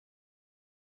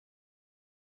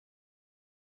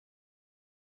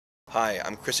Hi,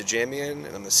 I'm Ajemian,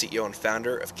 and I'm the CEO and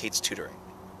founder of CATES Tutoring.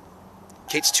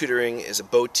 CATES Tutoring is a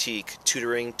boutique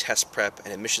tutoring, test prep,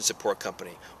 and admission support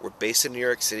company. We're based in New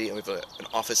York City, and we have an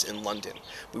office in London.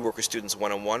 We work with students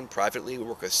one-on-one, privately. We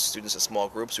work with students in small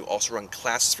groups. We also run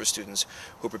classes for students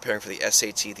who are preparing for the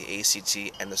SAT, the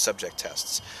ACT, and the subject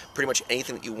tests. Pretty much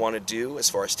anything that you want to do as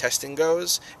far as testing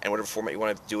goes, and whatever format you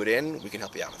want to do it in, we can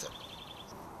help you out with it.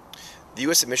 The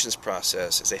U.S. admissions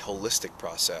process is a holistic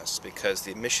process because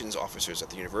the admissions officers at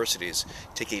the universities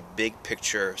take a big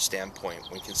picture standpoint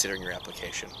when considering your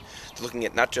application. They're looking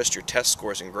at not just your test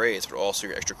scores and grades, but also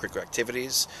your extracurricular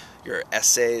activities, your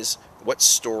essays, what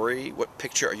story, what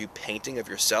picture are you painting of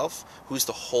yourself, who's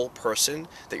the whole person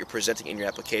that you're presenting in your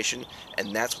application,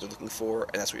 and that's what they're looking for,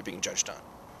 and that's what you're being judged on.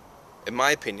 In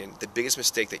my opinion, the biggest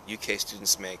mistake that UK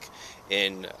students make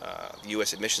in the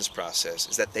US admissions process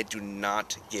is that they do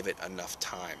not give it enough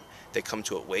time. They come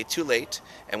to it way too late,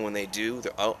 and when they do,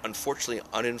 they're unfortunately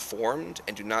uninformed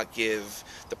and do not give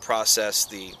the process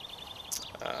the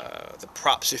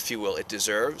props, if you will, it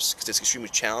deserves, because it's extremely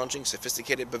challenging,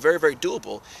 sophisticated, but very, very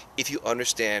doable if you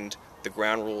understand the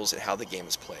ground rules and how the game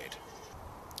is played.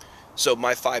 So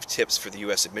my 5 tips for the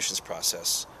US admissions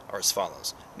process are as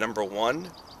follows. Number 1,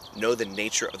 know the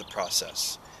nature of the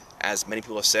process. As many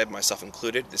people have said, myself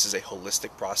included, this is a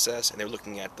holistic process, and they're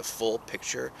looking at the full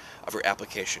picture of your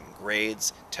application.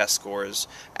 Grades, test scores,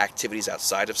 activities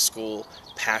outside of school,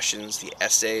 passions, the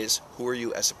essays, who are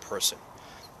you as a person.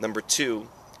 Number 2,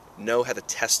 know how the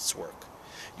tests work.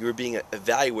 You are being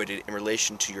evaluated in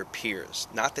relation to your peers,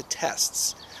 not the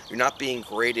tests. You're not being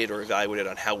graded or evaluated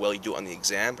on how well you do on the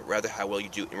exam, but rather how well you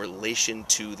do in relation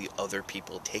to the other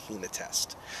people taking the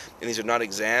test. And these are not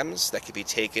exams that can be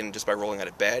taken just by rolling out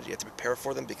of bed. You have to prepare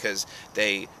for them because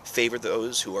they favor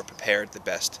those who are prepared the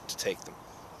best to take them.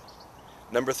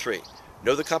 Number 3,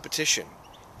 know the competition.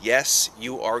 Yes,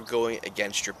 you are going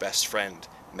against your best friend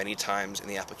many times in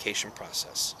the application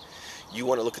process. You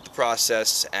want to look at the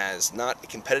process as not a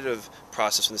competitive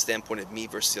process from the standpoint of me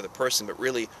versus the other person, but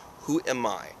really, who am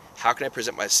I? How can I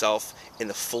present myself in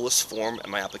the fullest form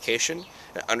in my application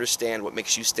and understand what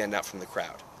makes you stand out from the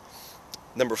crowd?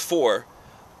 Number 4,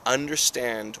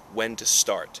 understand when to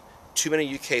start. Too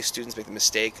many UK students make the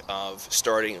mistake of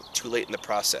starting too late in the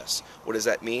process. What does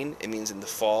that mean? It means in the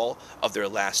fall of their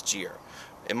last year.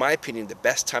 In my opinion, the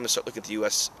best time to start looking at the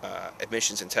U.S.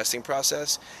 Admissions and testing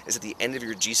process is at the end of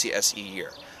your GCSE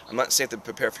year. I'm not saying to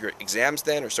prepare for your exams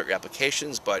then or start your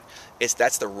applications, but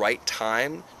that's the right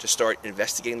time to start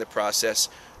investigating the process,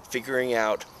 figuring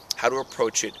out how to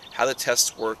approach it, how the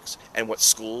test works, and what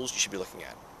schools you should be looking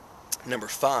at. Number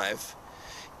 5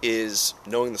 is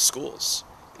knowing the schools.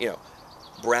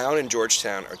 Brown and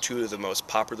Georgetown are 2 of the most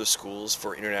popular schools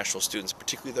for international students,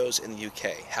 particularly those in the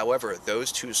UK. However,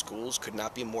 those 2 schools could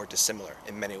not be more dissimilar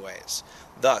in many ways.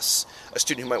 Thus, a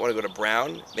student who might want to go to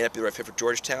Brown may not be the right fit for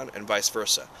Georgetown, and vice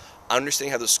versa.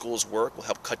 Understanding how those schools work will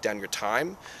help cut down your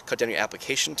time, cut down your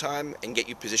application time, and get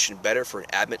you positioned better for an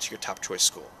admit to your top choice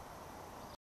school.